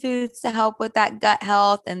fermented foods to help with that gut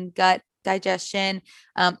health and gut digestion.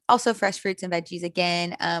 Also fresh fruits and veggies,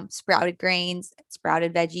 again, sprouted grains,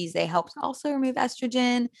 sprouted veggies, they help also remove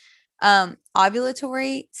estrogen.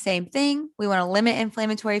 Ovulatory, same thing. We want to limit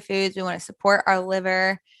inflammatory foods. We want to support our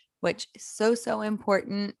liver, which is so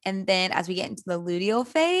important. And then as we get into the luteal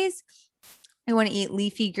phase, we want to eat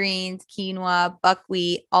leafy greens, quinoa,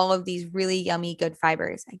 buckwheat, all of these really yummy, good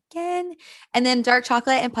fibers again. And then dark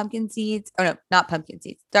chocolate and pumpkin seeds. Oh no, not pumpkin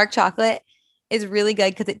seeds. Dark chocolate is really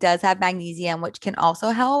good because it does have magnesium, which can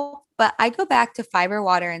also help. But I go back to fiber,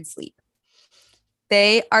 water, and sleep.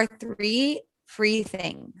 They are 3 free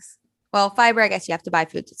things. Well, fiber, I guess you have to buy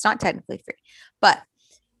food. So it's not technically free, but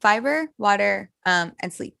fiber, water, and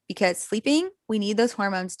sleep, because sleeping, we need those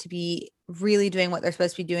hormones to be really doing what they're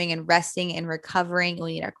supposed to be doing and resting and recovering.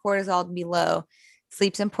 We need our cortisol to be low.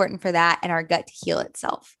 Sleep's important for that, and our gut to heal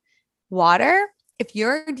itself. Water, if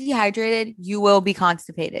you're dehydrated, you will be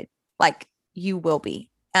constipated. Like you will be.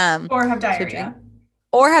 Or have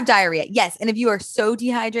diarrhea. Yes. And if you are so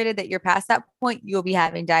dehydrated that you're past that point, you'll be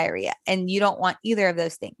having diarrhea, and you don't want either of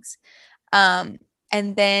those things.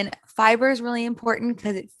 And then fiber is really important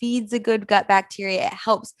because it feeds the good gut bacteria. It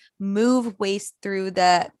helps move waste through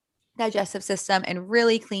the digestive system and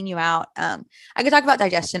really clean you out. I could talk about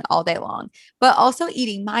digestion all day long, but also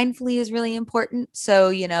eating mindfully is really important. So,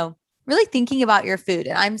 really thinking about your food.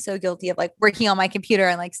 And I'm so guilty of like working on my computer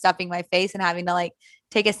and like stuffing my face and having to like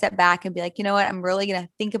take a step back and be like, you know what, I'm really going to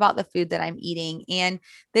think about the food that I'm eating. And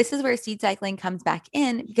this is where seed cycling comes back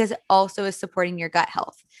in, because it also is supporting your gut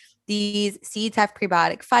health. These seeds have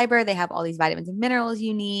prebiotic fiber. They have all these vitamins and minerals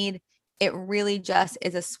you need. It really just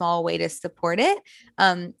is a small way to support it.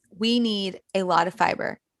 We need a lot of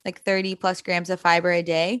fiber, like 30 plus grams of fiber a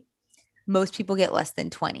day. Most people get less than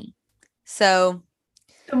 20. So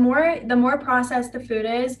the more processed the food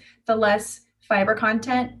is, the less fiber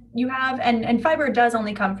content you have. And fiber does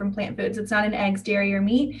only come from plant foods. It's not in eggs, dairy, or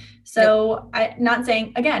meat. So I'm not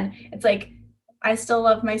saying, again, it's like, I still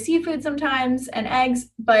love my seafood sometimes and eggs,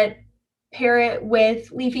 but pair it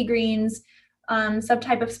with leafy greens, some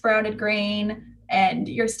type of sprouted grain, and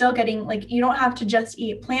you're still getting, like, you don't have to just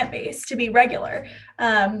eat plant-based to be regular.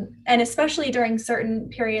 And especially during certain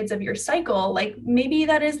periods of your cycle, like maybe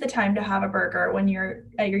that is the time to have a burger when you're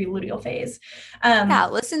at your luteal phase.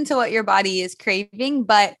 Listen to what your body is craving,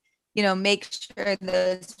 but, make sure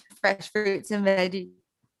those fresh fruits and veggies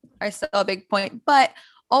are still a big point. But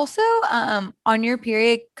also, on your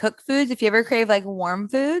period, cook foods. If you ever crave like warm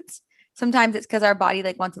foods, sometimes it's because our body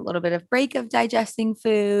like wants a little bit of break of digesting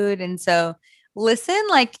food. And so listen,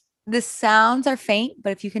 like the sounds are faint,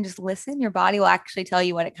 but if you can just listen, your body will actually tell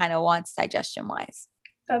you what it kind of wants digestion wise.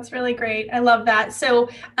 That's really great. I love that. So,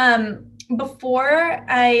 before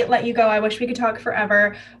I let you go, I wish we could talk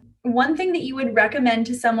forever. One thing that you would recommend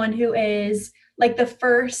to someone who is like the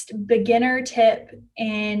first beginner tip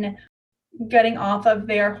in getting off of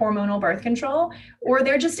their hormonal birth control, or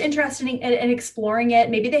they're just interested in exploring it.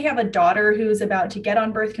 Maybe they have a daughter who's about to get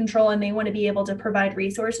on birth control and they want to be able to provide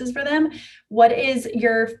resources for them. What is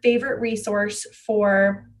your favorite resource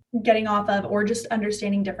for getting off of or just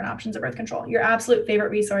understanding different options of birth control? Your absolute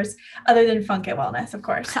favorite resource other than Funk It Wellness, of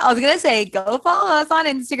course. I was gonna say, go follow us on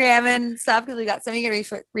Instagram and stuff because we got so many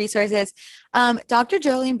good resources. Dr.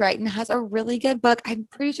 Jolene Brighten has a really good book. I'm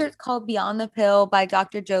pretty sure it's called Beyond the Pill by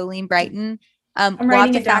Dr. Jolene Brighten. I'm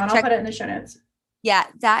writing it down. I'll put it in the show notes. Yeah,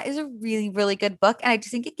 that is a really, really good book. And I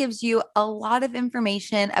just think it gives you a lot of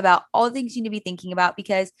information about all the things you need to be thinking about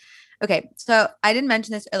because, okay, so I didn't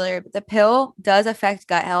mention this earlier, but the pill does affect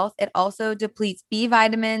gut health. It also depletes B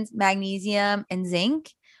vitamins, magnesium, and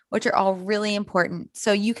zinc, which are all really important.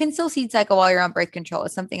 So you can still seed cycle while you're on birth control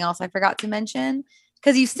is something else I forgot to mention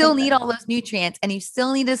because you still need all those nutrients and you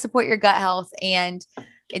still need to support your gut health. And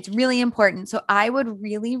it's really important. So I would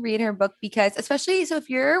really read her book because especially so if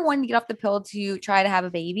you're wanting to get off the pill to try to have a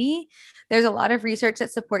baby, there's a lot of research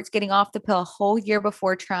that supports getting off the pill a whole year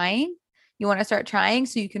before trying. You want to start trying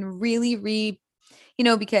so you can really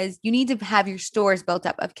because you need to have your stores built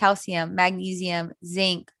up of calcium, magnesium,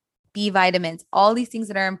 zinc, B vitamins, all these things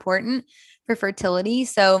that are important for fertility.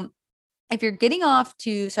 So if you're getting off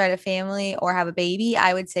to start a family or have a baby,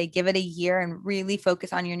 I would say give it a year and really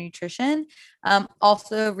focus on your nutrition.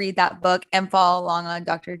 Also read that book and follow along on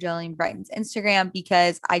Dr. Jolene Brighten's Instagram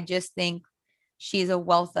because I just think she's a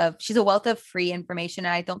wealth of free information.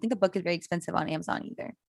 And I don't think the book is very expensive on Amazon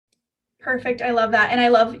either. Perfect. I love that. And I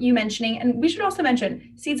love you mentioning, and we should also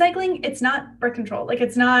mention seed cycling. It's not birth control. Like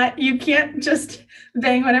it's not, you can't just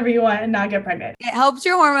bang whatever you want and not get pregnant. It helps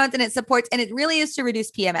your hormones and it supports, and it really is to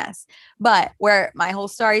reduce PMS. But where my whole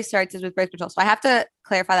story starts is with birth control. So I have to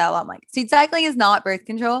clarify that a lot. Like seed cycling is not birth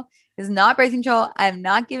control. It's not birth control. I'm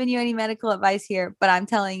not giving you any medical advice here, but I'm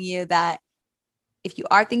telling you that if you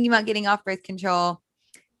are thinking about getting off birth control,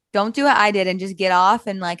 don't do what I did and just get off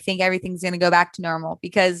and like think everything's going to go back to normal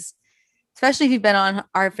because especially if you've been on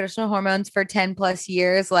artificial hormones for 10 plus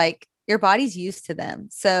years, like your body's used to them.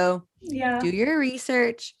 So do your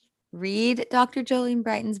research, read Dr. Jolene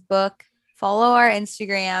Brighten's book, follow our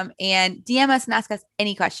Instagram and DM us and ask us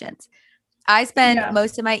any questions. I spend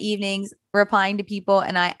most of my evenings replying to people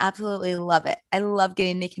and I absolutely love it. I love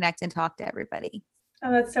getting to connect and talk to everybody.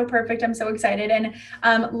 Oh, that's so perfect. I'm so excited. And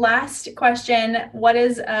last question, what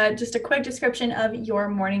is just a quick description of your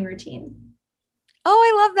morning routine? Oh,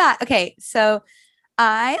 I love that. Okay. So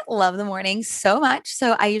I love the morning so much.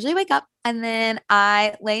 So I usually wake up and then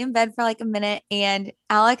I lay in bed for like a minute. And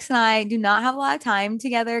Alex and I do not have a lot of time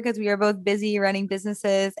together because we are both busy running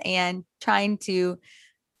businesses and trying to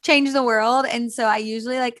change the world. And so I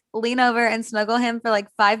usually like lean over and snuggle him for like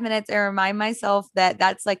 5 minutes and remind myself that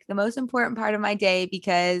that's like the most important part of my day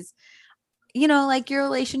because like your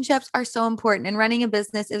relationships are so important and running a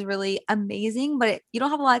business is really amazing, but you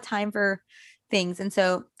don't have a lot of time for things. And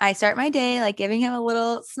so I start my day like giving him a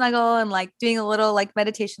little snuggle and like doing a little like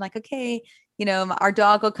meditation, like, okay, our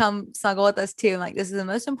dog will come snuggle with us too. I'm like, this is the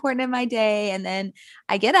most important of my day. And then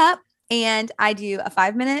I get up and I do a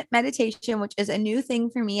 5-minute meditation, which is a new thing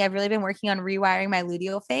for me. I've really been working on rewiring my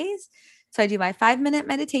luteal phase. So I do my 5-minute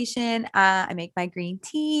meditation. I make my green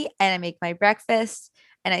tea and I make my breakfast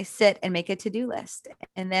and I sit and make a to-do list.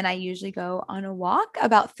 And then I usually go on a walk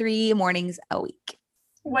about 3 mornings a week.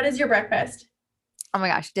 What is your breakfast? Oh my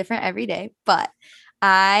gosh, different every day, but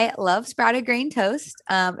I love sprouted grain toast.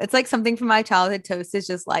 It's like something from my childhood. Toast is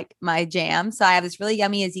just like my jam. So I have this really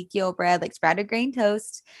yummy Ezekiel bread, like sprouted grain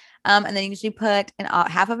toast. And then usually put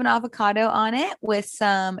half of an avocado on it with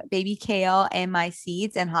some baby kale and my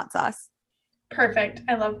seeds and hot sauce. Perfect.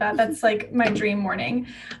 I love that. That's like my dream morning.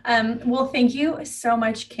 Well, thank you so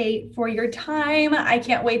much, Kate, for your time. I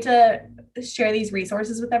can't wait to share these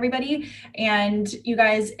resources with everybody. And you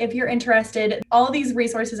guys, if you're interested, all of these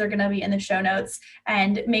resources are going to be in the show notes.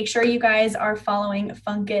 And make sure you guys are following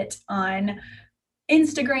Funk It on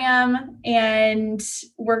Instagram. And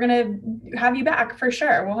we're going to have you back for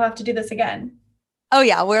sure. We'll have to do this again. Oh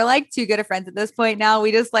yeah, we're like too good of friends at this point now.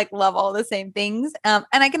 We just like love all the same things. And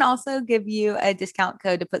I can also give you a discount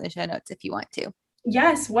code to put in the show notes if you want to.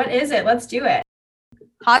 Yes. What is it? Let's do it.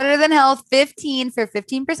 Hotter Than Health 15 for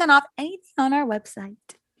 15% off anything on our website.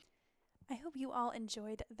 I hope you all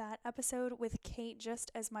enjoyed that episode with Kate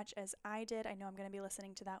just as much as I did. I know I'm going to be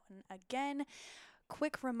listening to that one again.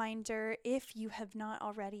 Quick reminder, if you have not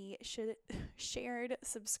already shared,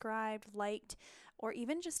 subscribed, liked or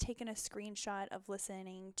even just taken a screenshot of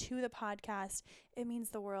listening to the podcast, it means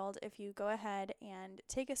the world if you go ahead and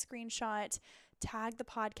take a screenshot, tag the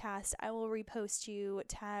podcast. I will repost you,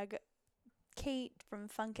 tag Kate from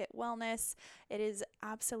Funk It Wellness. It is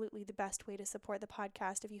absolutely the best way to support the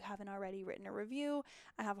podcast. If you haven't already written a review,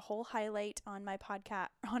 I have a whole highlight on my podcast,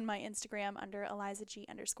 on my Instagram under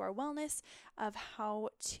ElizaG_wellness of how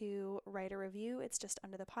to write a review. It's just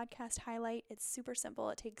under the podcast highlight. It's super simple.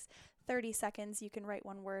 It takes 30 seconds. You can write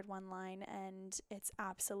one word, one line, and it's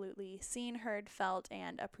absolutely seen, heard, felt,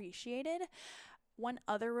 and appreciated. One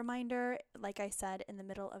other reminder, like I said in the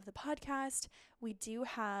middle of the podcast, we do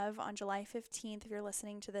have on July 15th, if you're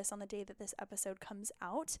listening to this on the day that this episode comes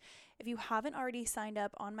out, if you haven't already signed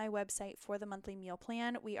up on my website for the monthly meal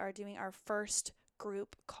plan, we are doing our first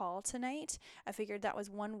group call tonight. I figured that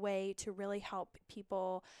was one way to really help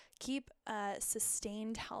people keep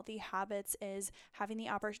sustained healthy habits, is having the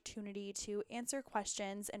opportunity to answer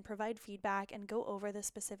questions and provide feedback and go over the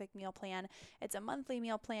specific meal plan. It's a monthly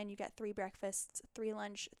meal plan. You get 3 breakfasts, 3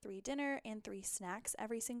 lunch, 3 dinner, and 3 snacks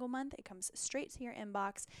every single month. It comes straight to your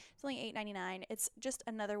inbox. It's only $8.99. It's just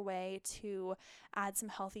another way to add some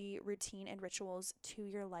healthy routine and rituals to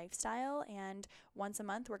your lifestyle. And once a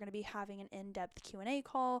month, we're going to be having an in-depth Q&A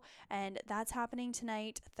call, and that's happening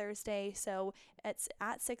tonight, Thursday. So it's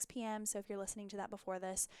at 6 p.m. So if you're listening to that before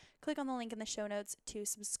this, click on the link in the show notes to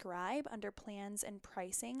subscribe under plans and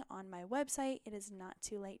pricing on my website. It is not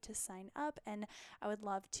too late to sign up, and I would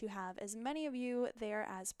love to have as many of you there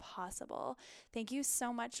as possible. Thank you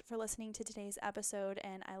so much for listening to today's episode,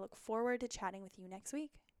 and I look forward to chatting with you next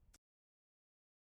week.